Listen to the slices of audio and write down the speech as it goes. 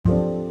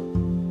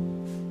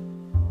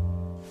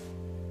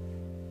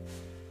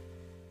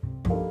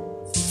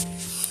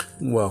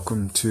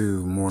Welcome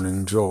to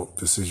Morning Jolt.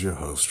 This is your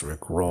host,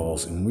 Rick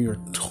Rawls, and we are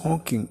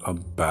talking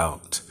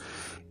about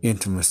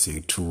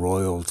intimacy to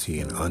royalty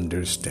and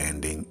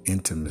understanding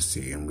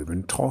intimacy. And we've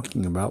been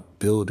talking about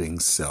building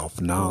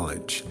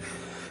self-knowledge.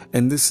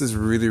 And this is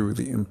really,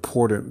 really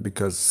important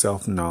because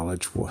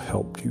self-knowledge will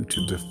help you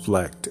to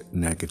deflect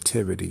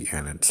negativity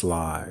and its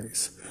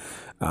lies.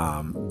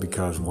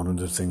 Because one of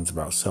the things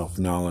about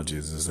self-knowledge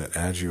is that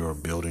as you are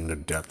building the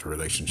depth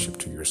relationship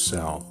to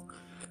yourself,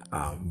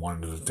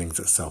 one of the things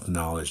that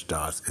self-knowledge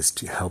does is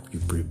to help you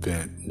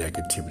prevent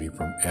negativity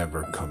from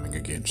ever coming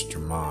against your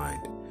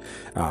mind.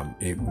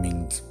 It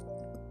means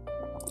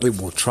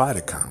it will try to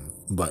come,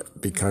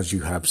 but because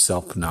you have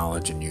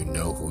self-knowledge and you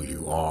know who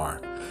you are,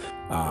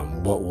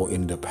 what will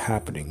end up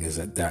happening is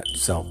that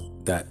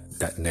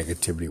that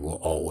negativity will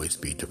always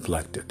be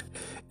deflected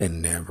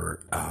and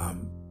never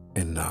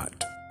and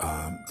not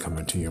come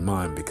into your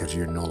mind, because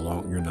you're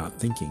not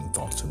thinking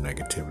thoughts of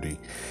negativity.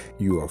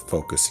 You are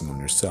focusing on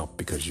yourself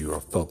because you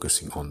are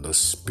focusing on the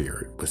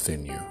spirit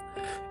within you.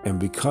 And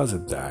because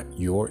of that,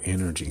 your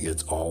energy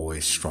is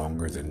always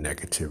stronger than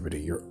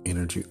negativity. Your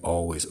energy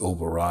always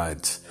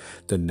overrides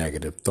the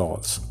negative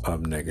thoughts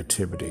of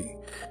negativity.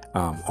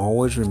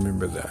 Always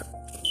remember that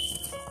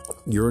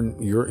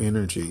your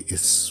energy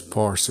is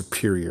far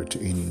superior to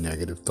any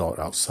negative thought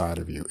outside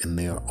of you, and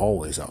they are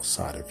always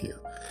outside of you.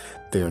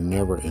 They are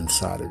never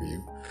inside of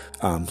you.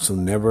 So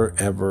never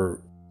ever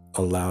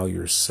allow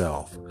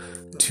yourself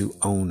to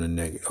own a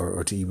negative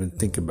or to even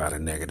think about a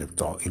negative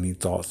thought. Any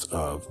thoughts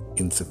of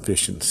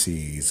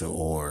insufficiencies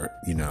or,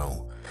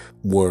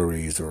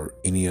 worries or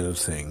any other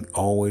thing.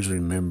 Always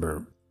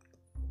remember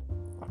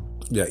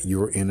that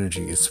your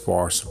energy is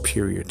far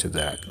superior to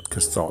that,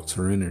 because thoughts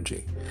are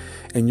energy.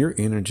 And your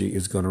energy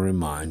is going to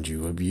remind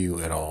you of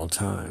you at all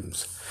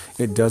times.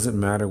 It doesn't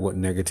matter what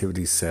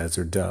negativity says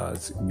or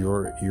does.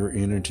 Your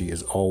energy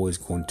is always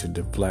going to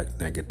deflect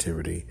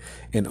negativity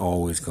and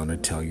always going to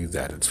tell you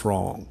that it's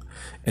wrong.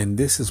 And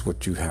this is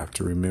what you have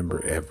to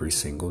remember every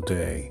single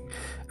day.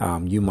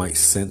 You might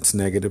sense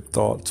negative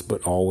thoughts,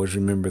 but always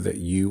remember that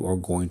you are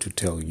going to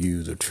tell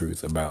you the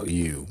truth about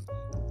you,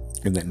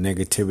 and that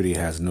negativity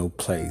has no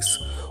place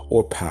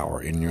or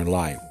power in your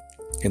life.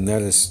 And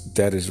that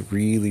is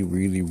really,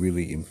 really,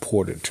 really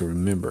important to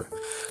remember.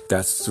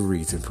 That's the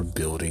reason for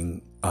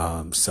building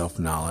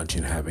self-knowledge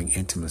and having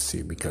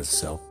intimacy,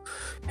 because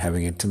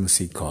having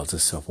intimacy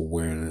causes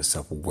self-awareness.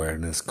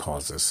 Self-awareness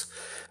causes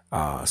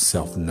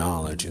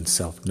self-knowledge, and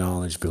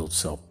self-knowledge builds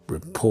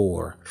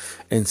self-rapport.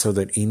 And so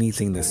that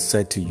anything that's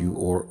said to you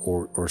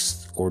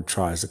or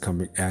tries to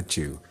come at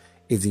you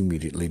is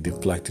immediately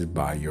deflected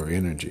by your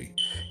energy.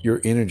 Your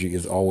energy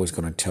is always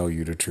going to tell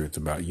you the truth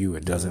about you.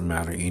 It doesn't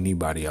matter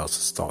anybody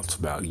else's thoughts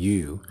about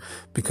you,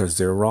 because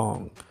they're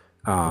wrong.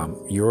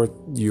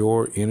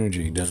 Your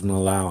energy doesn't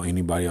allow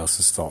anybody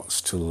else's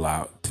thoughts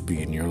to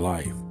be in your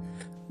life.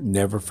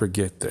 Never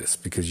forget this,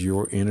 because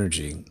your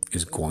energy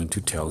is going to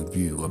tell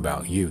you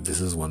about you. This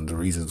is one of the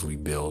reasons we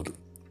build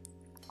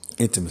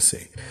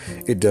intimacy.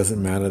 It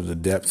doesn't matter the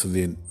depths of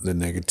the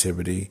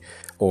negativity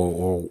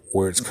or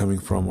where it's coming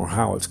from or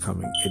how it's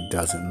coming. It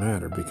doesn't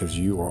matter, because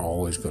you are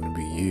always going to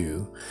be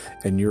you,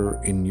 and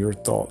your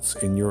thoughts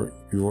and your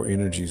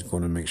energy is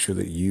going to make sure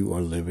that you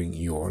are living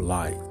your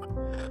life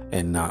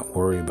and not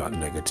worry about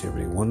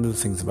negativity. One of the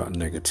things about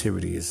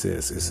negativity is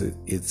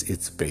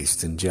it's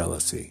based in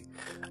jealousy.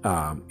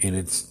 And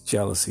it's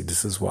jealousy.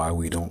 This is why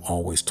we don't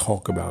always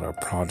talk about our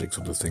projects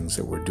or the things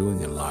that we're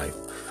doing in life.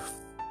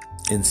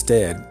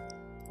 Instead,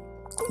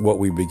 what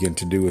we begin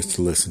to do is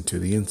to listen to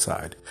the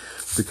inside,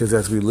 because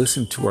as we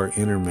listen to our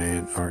inner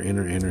man, our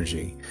inner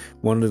energy,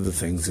 one of the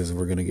things is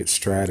we're going to get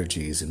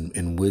strategies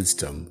and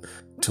wisdom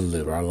to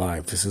live our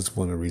life. This is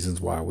one of the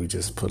reasons why we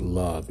just put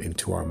love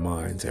into our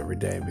minds every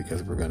day,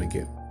 because we're going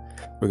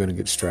to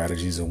get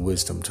strategies and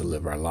wisdom to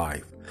live our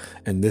life.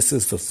 And this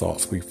is the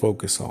thoughts we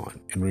focus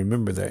on. And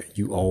remember that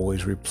you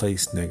always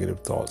replace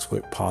negative thoughts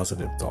with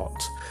positive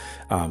thoughts.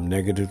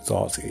 Negative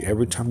thoughts,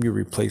 every time you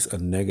replace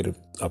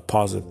a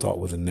positive thought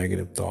with a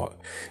negative thought,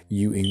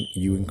 you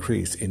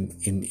increase.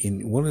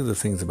 In one of the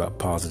things about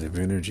positive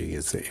energy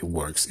is that it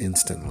works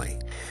instantly.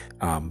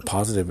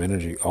 Positive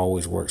energy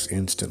always works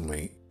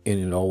instantly, and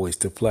it always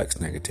deflects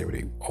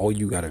negativity. All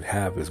you got to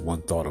have is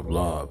one thought of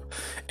love.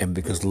 And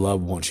because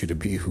love wants you to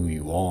be who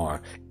you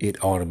are,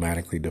 it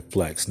automatically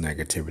deflects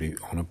negativity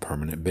on a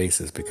permanent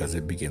basis, because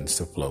it begins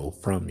to flow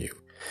from you.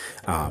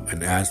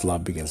 And as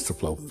love begins to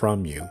flow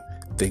from you,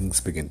 things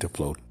begin to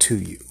flow to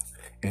you.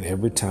 And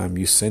every time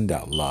you send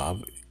out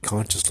love,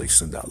 consciously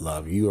send out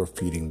love, you are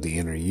feeding the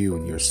inner you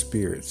and your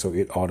spirit. So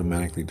it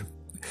automatically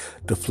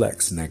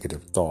deflects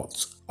negative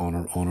thoughts on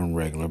a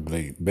regular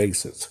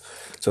basis,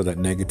 so that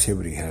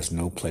negativity has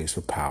no place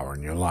or power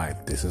in your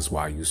life. This is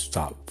why you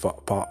stop.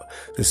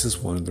 This is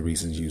one of the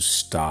reasons you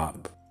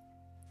stop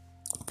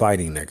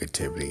fighting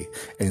negativity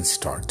and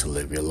start to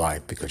live your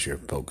life, because you're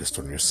focused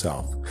on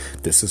yourself.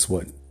 This is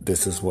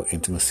what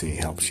intimacy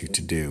helps you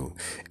to do,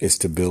 is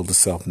to build the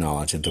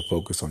self-knowledge and to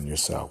focus on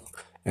yourself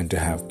and to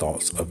have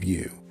thoughts of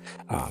you.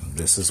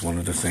 This is one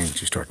of the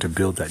things you start to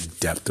build that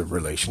depth of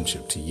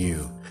relationship to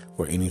you,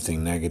 where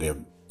anything negative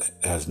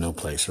has no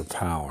place or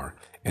power,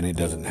 and it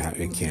doesn't have,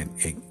 it can't,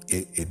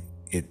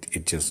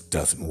 it just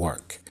doesn't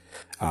work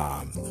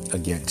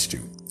against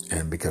you.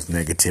 And because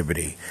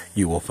negativity,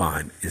 you will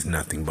find, is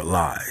nothing but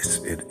lies.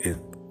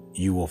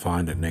 You will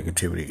find that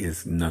negativity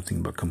is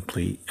nothing but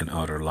complete and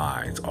utter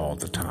lies all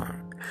the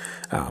time.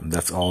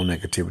 That's all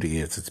negativity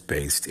is. It's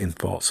based in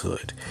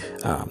falsehood.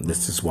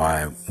 This is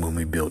why when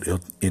we build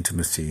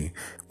intimacy,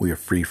 we are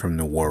free from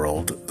the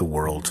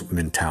world's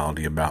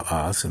mentality about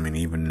us. I mean,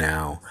 even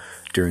now,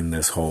 during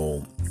this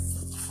whole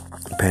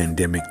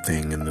pandemic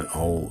thing and the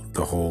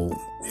whole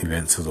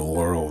events of the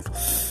world,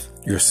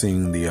 you're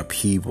seeing the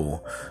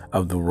upheaval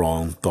of the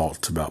wrong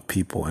thoughts about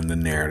people and the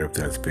narrative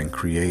that's been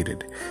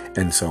created.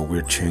 And so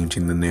we're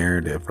changing the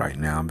narrative right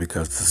now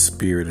because the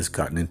Spirit has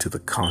gotten into the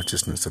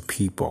consciousness of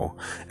people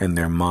and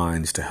their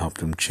minds to help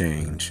them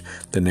change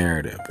the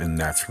narrative. And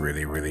that's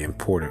really, really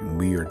important.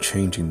 We are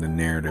changing the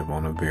narrative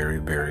on a very,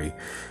 very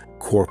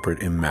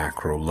corporate and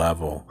macro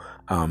level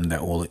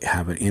that will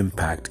have an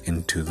impact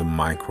into the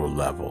micro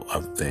level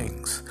of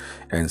things.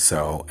 And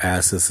so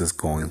as this is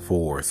going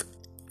forth,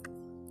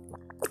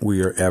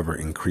 we are ever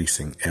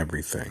increasing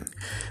everything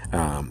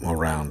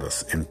around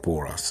us and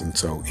for us. And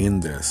so in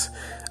this,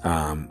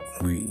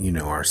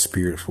 our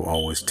spirits will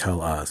always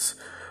tell us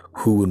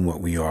who and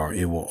what we are.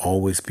 It will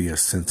always be a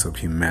sense of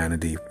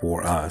humanity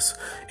for us.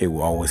 It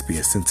will always be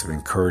a sense of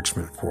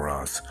encouragement for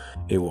us.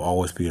 It will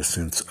always be a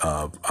sense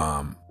of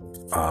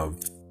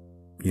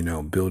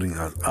building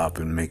us up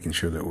and making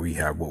sure that we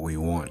have what we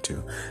want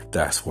to.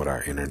 That's what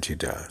our energy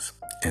does.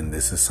 And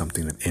this is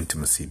something that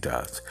intimacy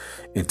does.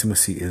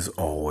 Intimacy is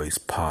always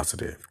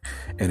positive,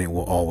 and it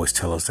will always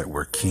tell us that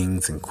we're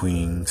kings and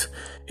queens.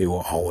 It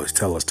will always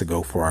tell us to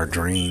go for our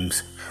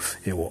dreams.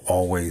 It will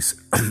always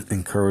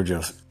encourage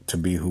us to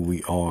be who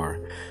we are.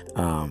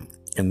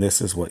 And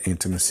this is what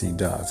intimacy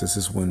does. This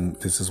is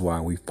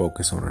why we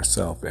focus on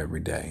ourselves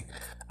every day.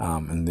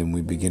 And then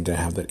we begin to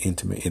have that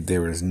intimate.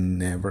 There is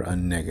never a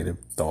negative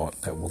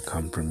thought that will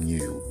come from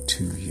you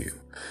to you.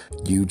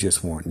 You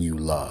just want you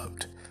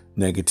loved.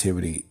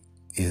 Negativity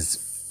is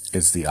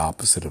the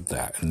opposite of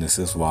that. And this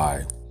is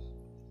why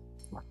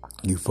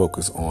you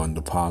focus on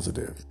the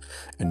positive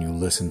and you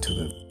listen to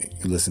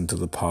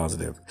the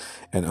positive,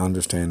 and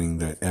understanding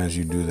that as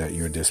you do that,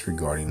 you're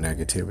disregarding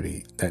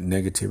negativity. That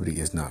negativity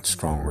is not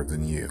stronger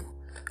than you.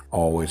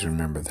 Always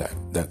remember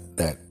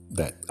that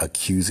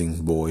accusing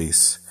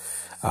voice,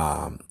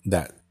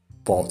 that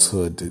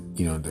falsehood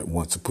that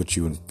wants to put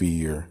you in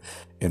fear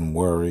and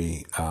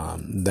worry,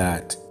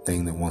 that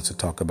thing that wants to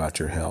talk about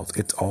your health.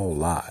 It's all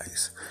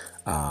lies.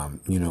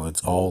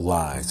 It's all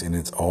lies, and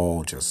it's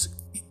all just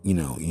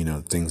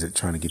things that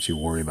trying to get you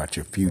to worry about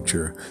your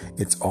future.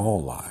 It's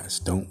all lies.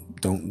 Don't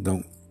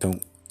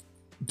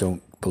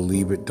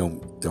believe it.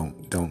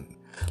 Don't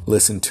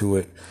listen to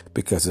it,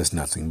 because it's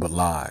nothing but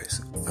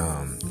lies.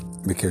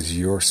 Because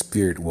your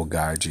spirit will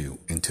guide you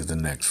into the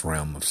next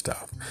realm of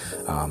stuff.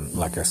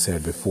 Like I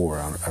said before,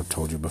 I've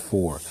told you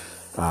before,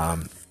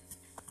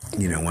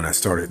 when I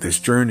started this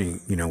journey,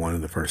 one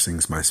of the first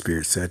things my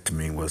spirit said to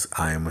me was,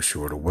 I am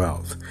assured of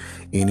wealth.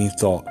 Any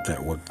thought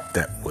that would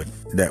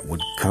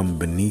come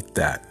beneath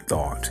that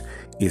thought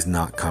is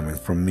not coming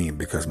from me,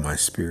 because my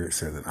spirit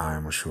said that I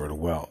am assured of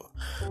wealth.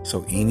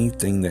 So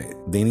anything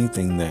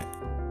that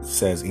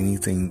says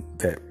anything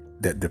that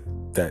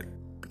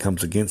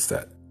comes against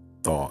that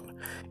thought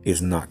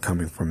is not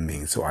coming from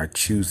me. So I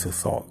choose the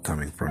thought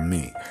coming from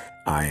me.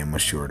 I am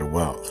assured of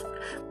wealth.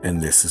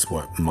 And this is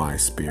what my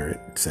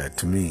spirit said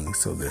to me.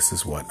 So this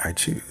is what I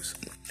choose.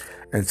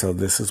 And so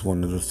this is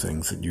one of the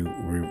things that you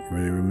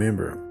really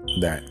remember,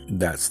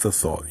 that's the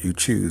thought you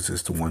choose,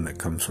 is the one that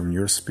comes from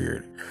your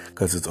spirit,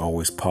 because it's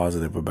always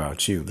positive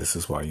about you. This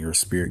is why your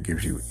spirit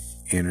gives you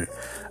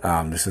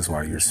this is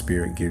why your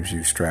spirit gives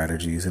you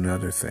strategies and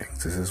other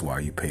things. This is why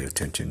you pay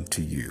attention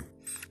to you.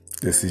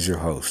 This is your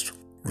host,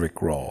 Rick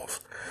Rawls,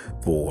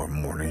 for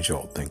Morning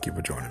Jolt. Thank you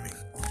for joining me.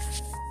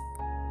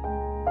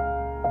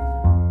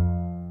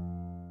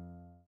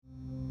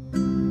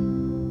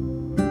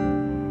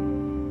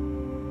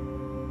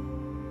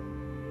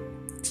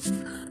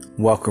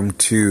 Welcome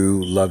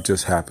to Love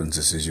Just Happens.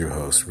 This is your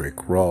host, Rick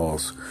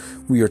Rawls.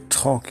 We are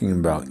talking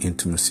about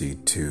intimacy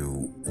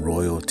to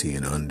royalty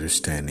and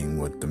understanding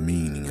what the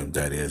meaning of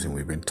that is. And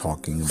we've been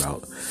talking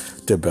about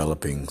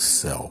developing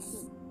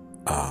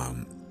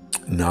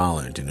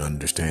self-knowledge and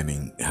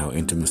understanding how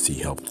intimacy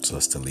helps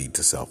us to lead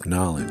to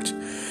self-knowledge.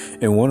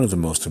 And one of the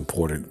most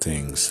important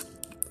things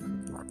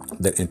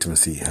that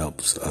intimacy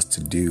helps us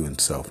to do in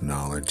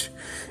self-knowledge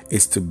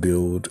is to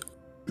build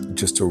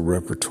just a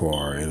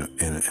repertoire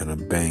and a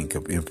bank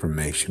of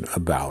information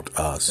about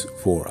us,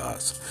 for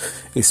us,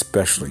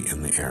 especially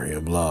in the area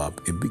of love.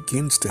 It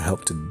begins to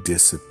help to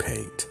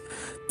dissipate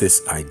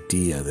this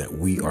idea that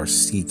we are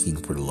seeking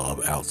for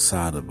love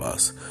outside of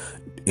us.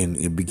 And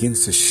it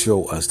begins to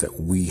show us that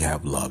we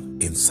have love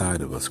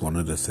inside of us. One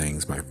of the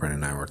things my friend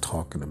and I were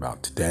talking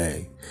about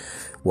today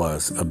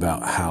was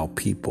about how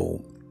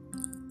people,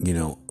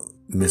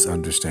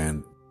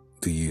 misunderstand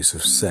the use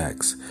of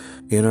sex.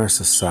 In our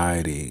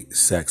society,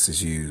 sex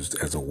is used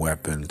as a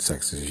weapon.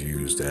 Sex is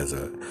used as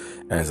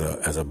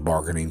a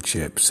bargaining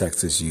chip.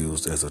 Sex is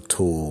used as a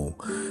tool,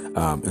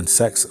 and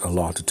sex a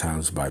lot of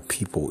times by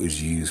people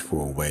is used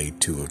for a way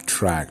to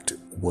attract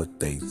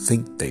what they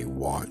think they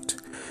want,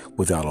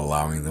 without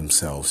allowing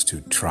themselves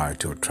to try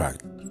to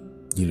attract,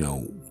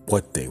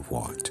 what they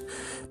want.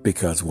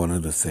 Because one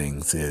of the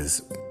things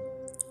is,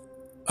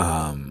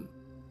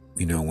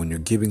 when you're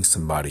giving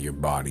somebody your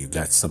body,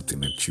 that's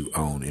something that you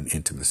own in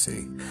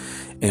intimacy.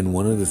 And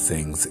one of the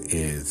things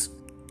is,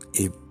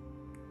 if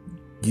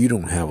you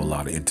don't have a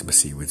lot of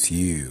intimacy with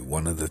you,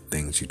 one of the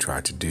things you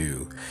try to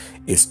do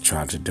is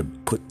try to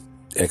put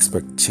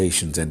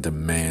expectations and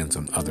demands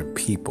on other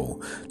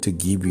people to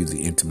give you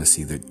the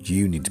intimacy that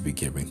you need to be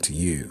giving to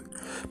you.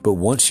 But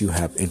once you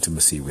have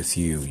intimacy with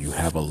you, you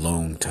have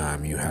alone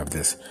time. You have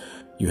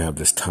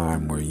this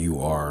time where you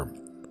are,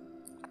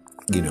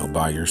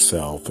 by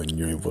yourself, and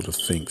you're able to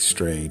think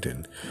straight,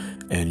 and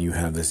you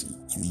have this,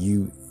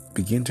 you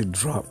begin to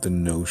drop the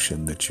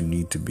notion that you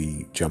need to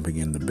be jumping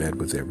in the bed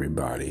with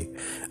everybody.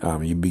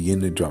 You begin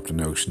to drop the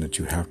notion that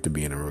you have to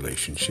be in a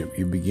relationship.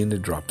 You begin to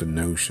drop the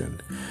notion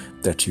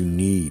that you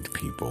need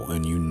people,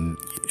 and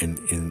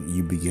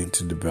you begin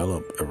to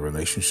develop a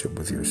relationship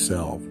with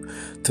yourself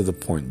to the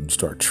point you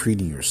start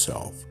treating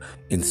yourself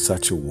in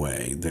such a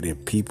way that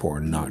if people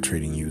are not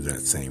treating you that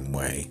same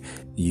way,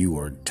 you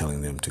are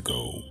telling them to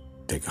go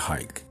take a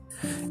hike.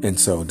 And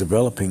so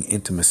developing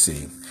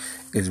intimacy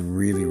is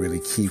really, really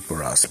key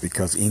for us,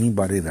 because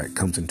anybody that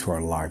comes into our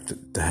life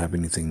to have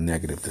anything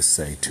negative to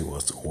say to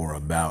us or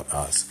about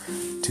us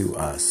to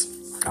us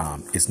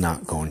is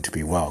not going to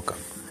be welcome.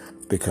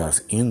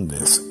 Because in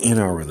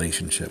our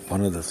relationship,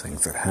 one of the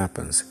things that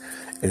happens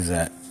is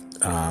that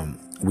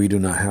we do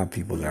not have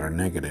people that are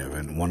negative.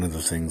 And one of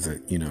the things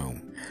that,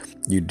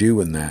 you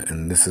do in that,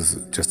 and this is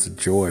just a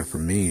joy for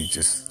me,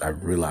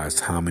 I've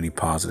realized how many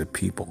positive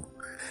people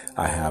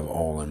I have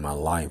all in my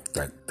life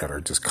that are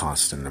just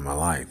constant in my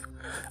life.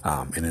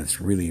 And it's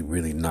really,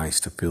 really nice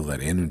to feel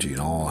that energy. And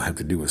all I have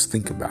to do is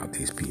think about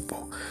these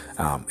people.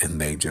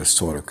 And they just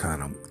sort of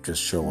kind of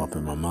just show up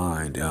in my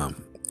mind.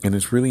 And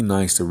it's really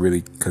nice to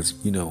really, because,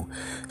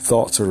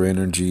 thoughts are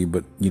energy,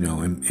 but,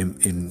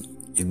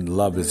 in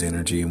love is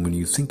energy. And when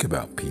you think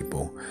about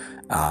people,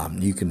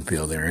 you can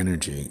feel their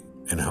energy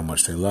and how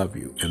much they love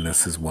you. And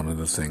this is one of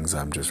the things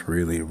I'm just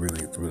really,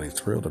 really, really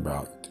thrilled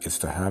about, is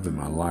to have in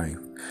my life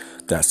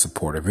that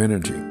supportive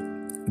energy.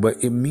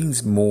 But it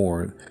means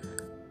more,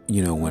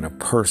 when a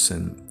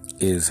person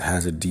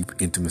has a deep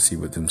intimacy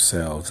with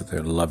themselves, that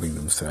they're loving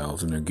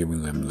themselves and they're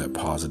giving them that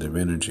positive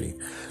energy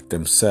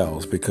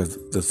themselves, because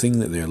the thing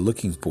that they're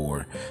looking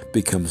for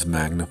becomes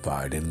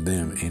magnified in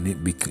them, and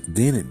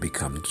then it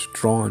becomes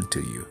drawn to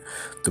you.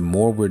 The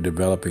more we're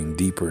developing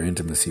deeper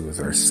intimacy with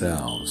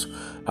ourselves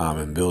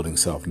and building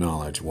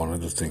self-knowledge, one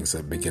of the things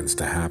that begins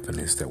to happen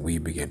is that we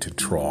begin to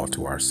draw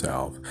to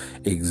ourselves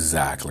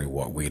exactly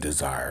what we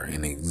desire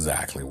and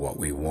exactly what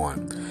we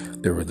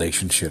want. The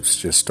relationships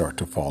just start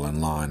to fall in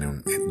line,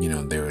 and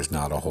there is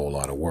not a whole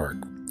lot of work.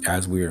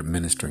 As we are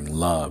administering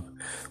love,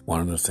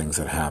 one of the things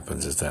that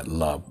happens is that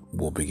love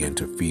will begin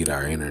to feed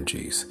our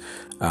energies.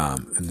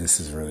 And this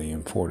is really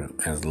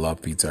important. As love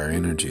feeds our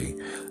energy,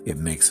 it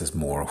makes us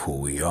more of who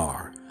we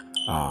are.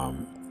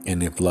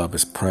 And if love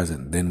is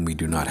present, then we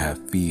do not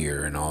have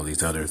fear and all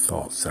these other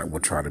thoughts that will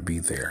try to be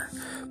there,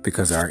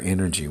 because our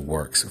energy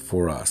works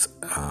for us.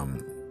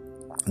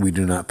 We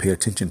do not pay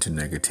attention to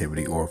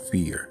negativity or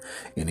fear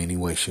in any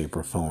way, shape,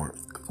 or form.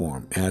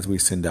 As we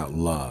send out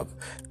love,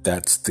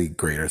 that's the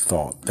greater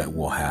thought that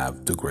will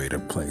have the greater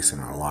place in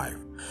our life.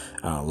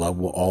 Love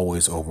will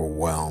always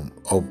overwhelm.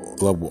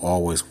 Love will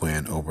always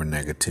win over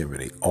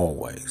negativity,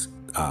 always.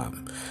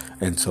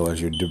 And so as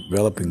you're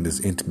developing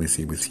this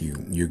intimacy with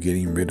you, you're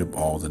getting rid of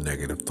all the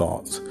negative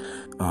thoughts.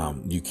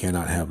 You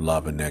cannot have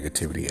love and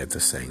negativity at the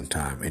same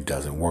time. It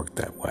doesn't work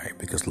that way,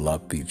 because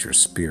love feeds your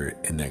spirit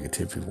and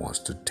negativity wants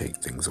to take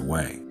things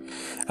away.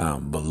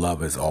 But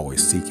love is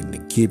always seeking to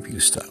give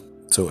you stuff.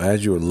 So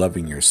as you're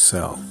loving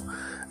yourself,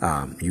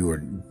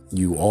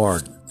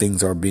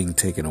 things are being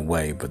taken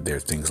away, but there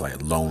are things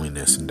like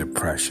loneliness and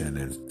depression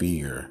and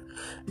fear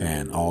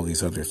and all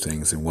these other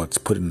things. And what's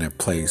put in their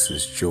place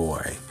is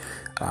joy,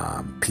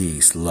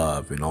 peace,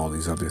 love, and all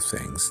these other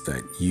things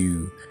that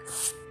you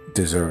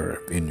deserve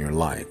in your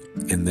life.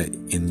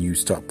 And you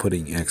start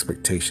putting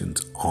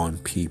expectations on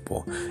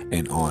people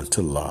and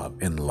onto love,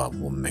 and love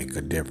will make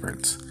a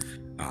difference.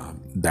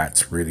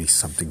 That's really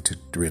something to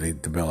really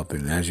develop.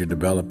 And as you're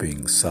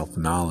developing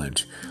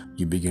self-knowledge,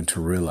 you begin to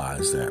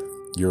realize that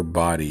your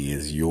body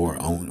is your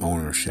own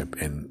ownership,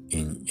 and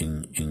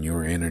in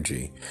your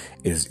energy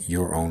is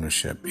your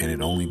ownership, and it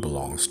only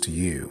belongs to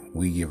you.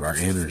 We give our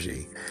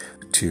energy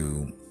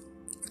to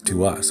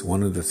us.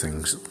 One of the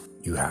things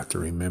you have to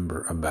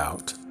remember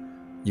about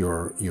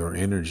your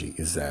energy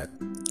is that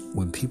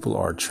when people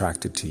are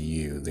attracted to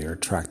you, they're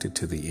attracted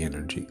to the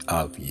energy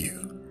of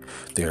you.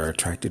 They are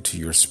attracted to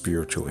your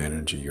spiritual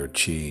energy, your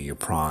chi, your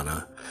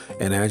prana.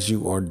 And as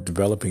you are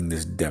developing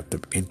this depth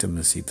of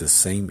intimacy, the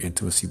same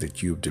intimacy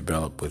that you've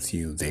developed with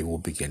you, they will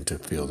begin to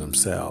feel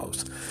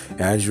themselves.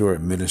 As you're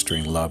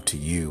administering love to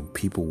you,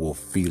 people will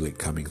feel it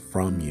coming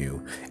from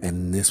you,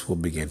 and this will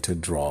begin to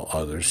draw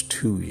others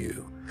to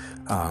you.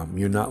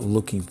 You're not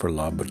looking for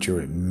love, but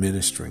you're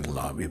administering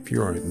love. If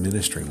you're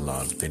administering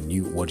love, then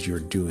what you're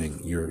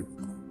doing, you're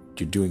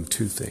doing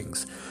two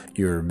things.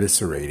 You're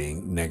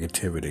eviscerating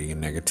negativity,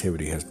 and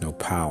negativity has no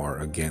power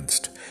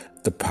against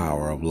the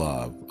power of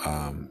love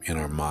in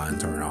our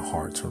minds or in our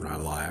hearts or in our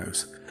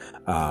lives.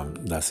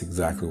 That's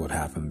exactly what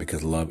happened,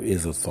 because love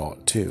is a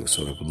thought too.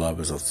 So if love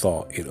is a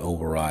thought, it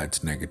overrides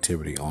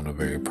negativity on a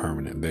very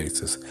permanent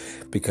basis,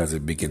 because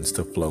it begins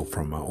to flow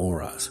from our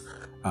auras.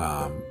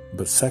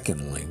 But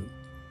secondly,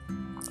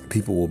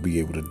 people will be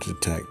able to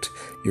detect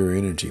your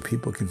energy.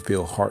 People can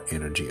feel heart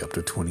energy up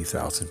to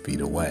 20,000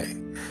 feet away.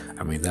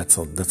 I mean, that's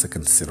a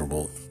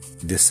considerable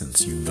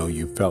distance. You know,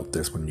 you felt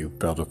this when you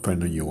felt a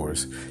friend of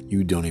yours.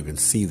 You don't even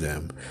see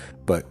them,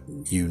 but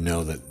you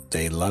know that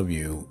they love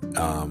you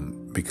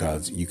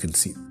because you can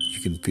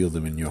feel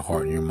them in your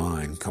heart and your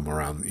mind come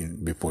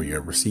around before you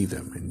ever see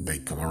them, and they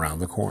come around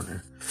the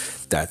corner.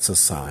 That's a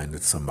sign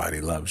that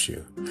somebody loves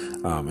you,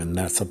 and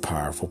that's a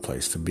powerful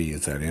place to be,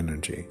 is that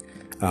energy.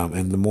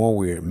 And the more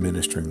we're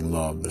administering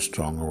love, the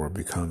stronger we're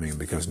becoming,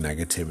 because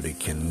negativity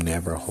can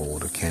never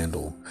hold a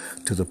candle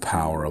to the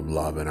power of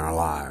love in our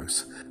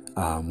lives.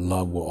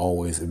 Love will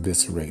always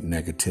eviscerate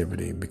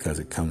negativity because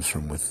it comes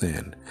from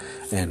within.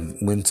 And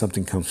when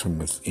something comes from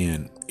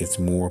within, it's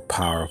more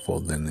powerful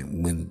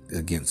than when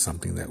against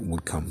something that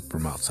would come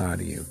from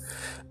outside of you.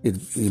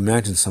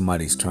 Imagine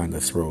somebody's trying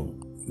to throw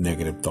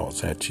negative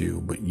thoughts at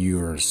you, but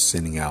you're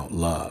sending out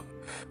love.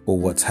 Well,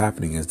 what's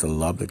happening is the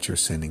love that you're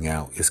sending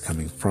out is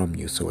coming from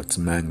you, so it's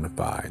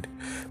magnified,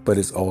 but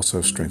it's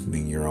also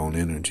strengthening your own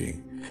energy,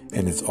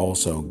 and it's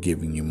also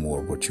giving you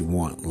more of what you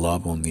want.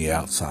 Love on the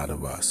outside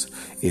of us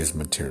is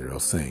material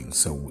things,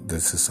 so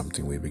this is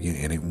something we begin,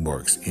 and it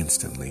works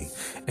instantly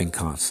and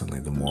constantly.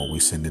 The more we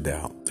send it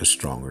out, the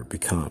stronger it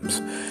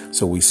becomes.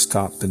 So we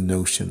stop the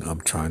notion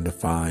of trying to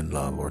find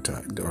love or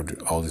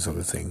all these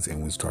other things,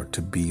 and we start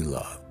to be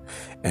love.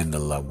 And the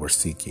love we're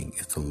seeking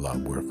is the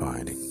love we're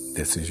finding.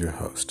 This is your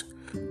host,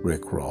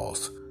 Rick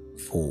Rawls,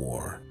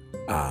 for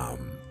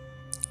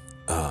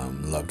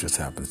Love Just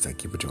Happens.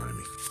 Thank you for joining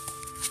me.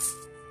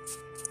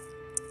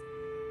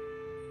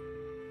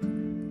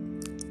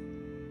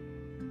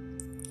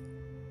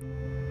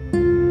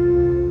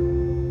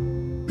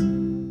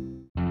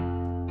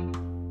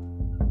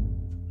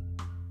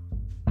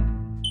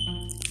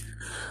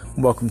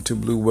 Welcome to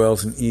Blue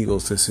Whales and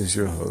Eagles. This is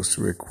your host,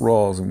 Rick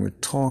Rawls, and we're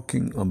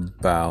talking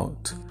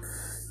about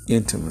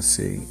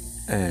intimacy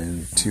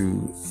and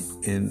to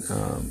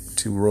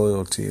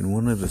royalty. And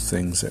one of the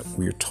things that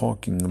we're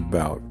talking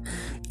about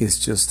is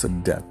just the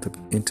depth of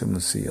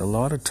intimacy. A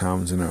lot of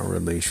times in our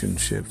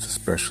relationships,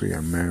 especially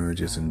our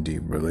marriages and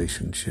deep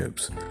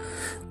relationships,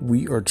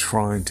 we are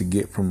trying to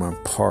get from our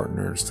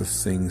partners the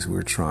things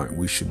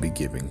we should be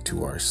giving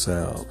to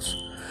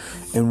ourselves.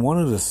 And one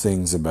of the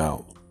things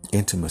about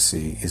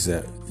intimacy is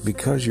that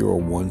because you are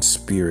one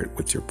spirit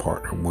with your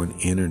partner, one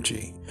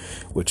energy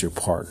with your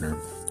partner,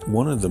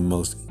 one of the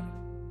most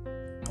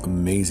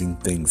amazing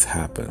things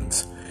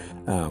happens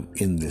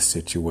in this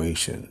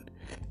situation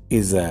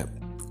is that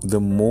the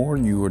more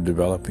you are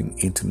developing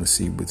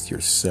intimacy with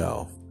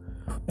yourself,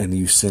 and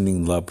you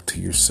sending love to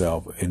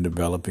yourself and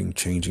developing,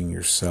 changing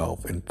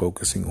yourself and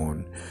focusing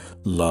on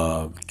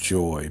love,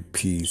 joy,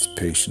 peace,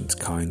 patience,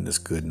 kindness,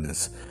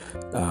 goodness,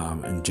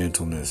 and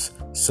gentleness,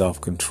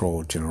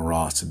 self-control,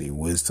 generosity,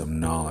 wisdom,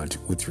 knowledge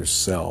with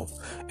yourself,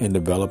 and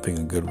developing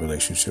a good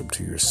relationship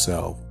to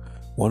yourself.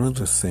 One of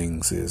the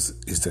things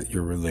is that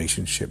your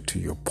relationship to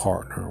your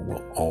partner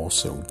will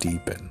also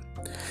deepen,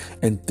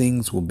 and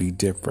things will be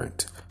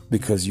different,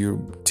 because you're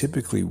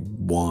typically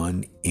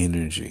one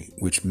energy,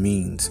 which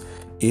means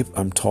if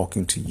I'm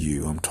talking to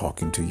you, I'm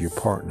talking to your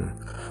partner.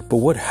 But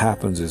what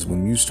happens is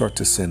when you start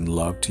to send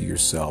love to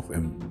yourself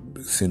and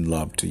send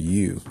love to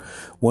you,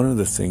 one of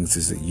the things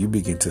is that you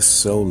begin to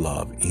sow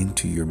love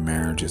into your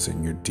marriages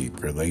and your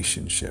deep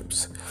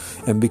relationships.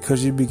 And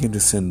because you begin to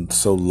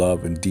sow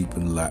love and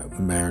deepen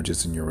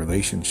marriages and your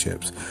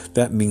relationships,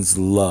 that means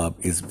love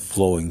is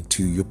flowing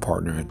to your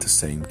partner at the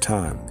same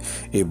time.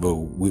 It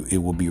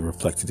will be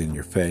reflected in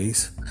your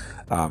face.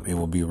 It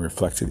will be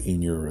reflected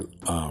in your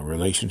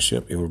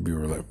relationship. It will be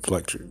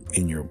reflected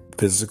in your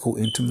physical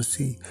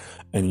intimacy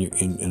and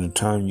in the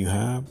time you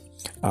have.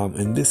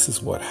 And this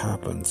is what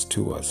happens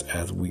to us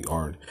as we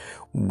are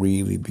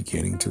really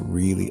beginning to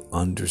really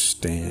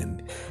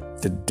understand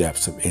the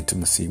depths of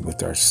intimacy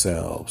with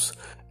ourselves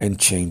and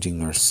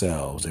changing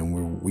ourselves.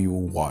 And we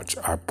will watch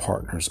our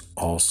partners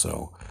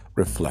also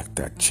reflect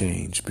that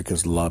change,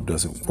 because love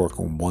doesn't work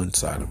on one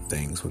side of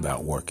things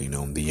without working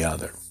on the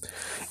other.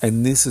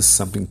 And this is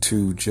something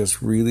to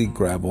just really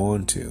grab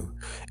onto,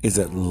 is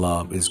that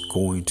love is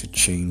going to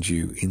change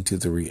you into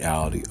the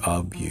reality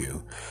of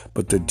you.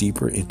 But the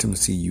deeper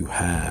intimacy you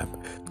have,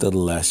 the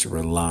less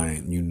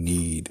reliant you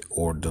need,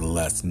 or the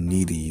less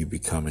needy you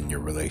become in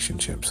your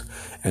relationships,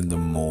 and the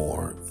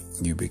more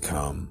you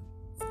become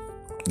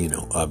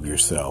of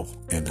yourself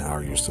and how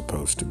you're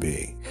supposed to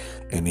be.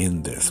 And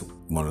in this,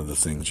 one of the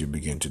things you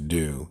begin to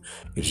do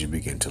is you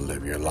begin to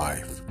live your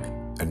life,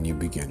 and you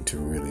begin to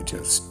really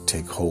just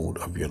take hold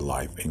of your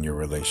life, and your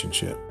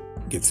relationship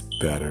gets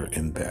better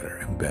and better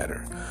and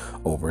better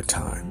over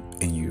time.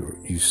 And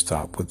you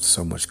stop with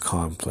so much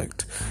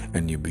conflict,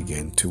 and you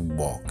begin to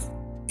walk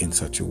in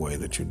such a way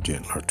that you're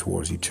gentler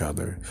towards each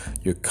other,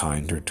 you're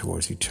kinder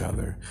towards each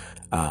other.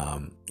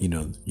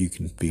 You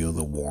can feel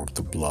the warmth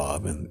of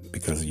love, and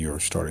because you're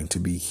starting to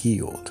be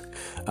healed,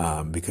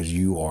 because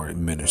you are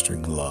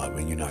administering love,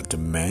 and you're not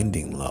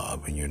demanding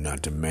love, and you're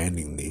not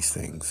demanding these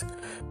things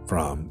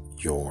from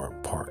your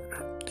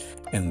partner.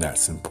 And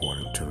that's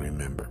important to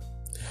remember.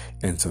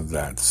 And so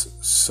that's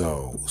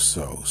so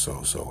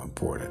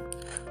important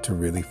to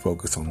really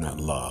focus on that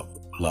love.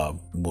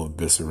 Love will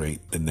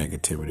eviscerate the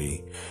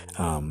negativity,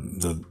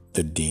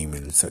 the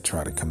demons that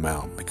try to come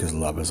out, because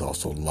love is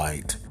also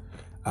light.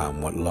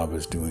 What love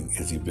is doing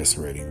is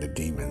eviscerating the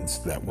demons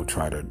that will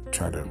try to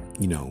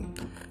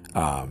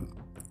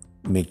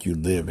make you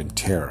live in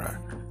terror,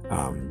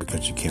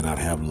 because you cannot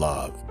have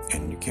love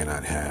and you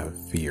cannot have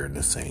fear in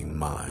the same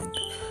mind.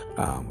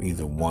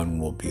 Either one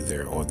will be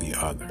there or the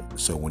other.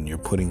 So when you're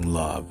putting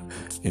love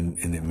and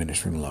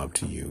administering love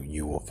to you,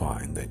 you will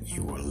find that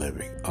you are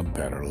living a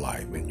better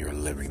life, and you're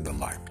living the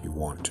life you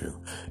want to.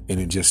 And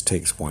it just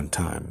takes one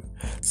time.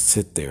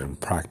 Sit there and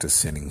practice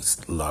sending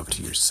love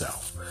to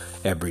yourself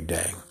every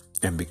day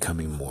and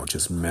becoming more.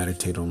 Just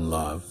meditate on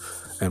love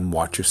and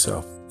watch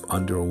yourself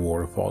under a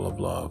waterfall of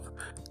love.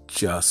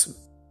 Just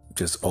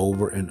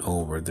over and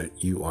over,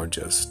 that you are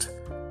just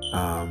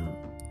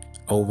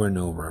over and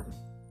over.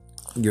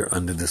 You're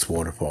under this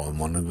waterfall, and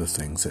one of the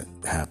things that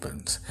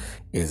happens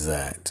is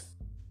that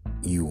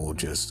you will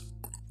just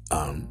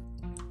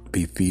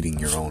be feeding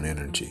your own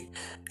energy,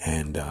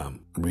 and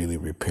really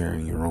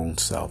repairing your own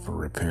self, or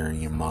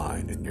repairing your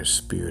mind and your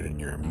spirit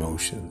and your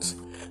emotions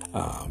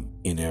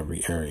in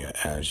every area.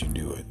 As you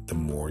do it, the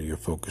more you're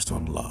focused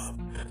on love,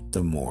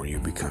 the more you're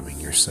becoming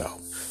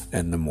yourself,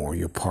 and the more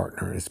your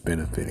partner is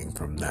benefiting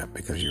from that,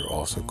 because you're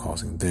also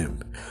causing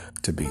them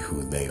to be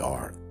who they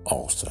are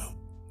also.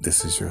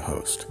 This is your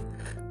host,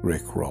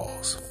 Rick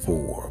Rawls,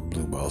 for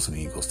Bluebells and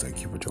Eagles.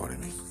 Thank you for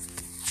joining me.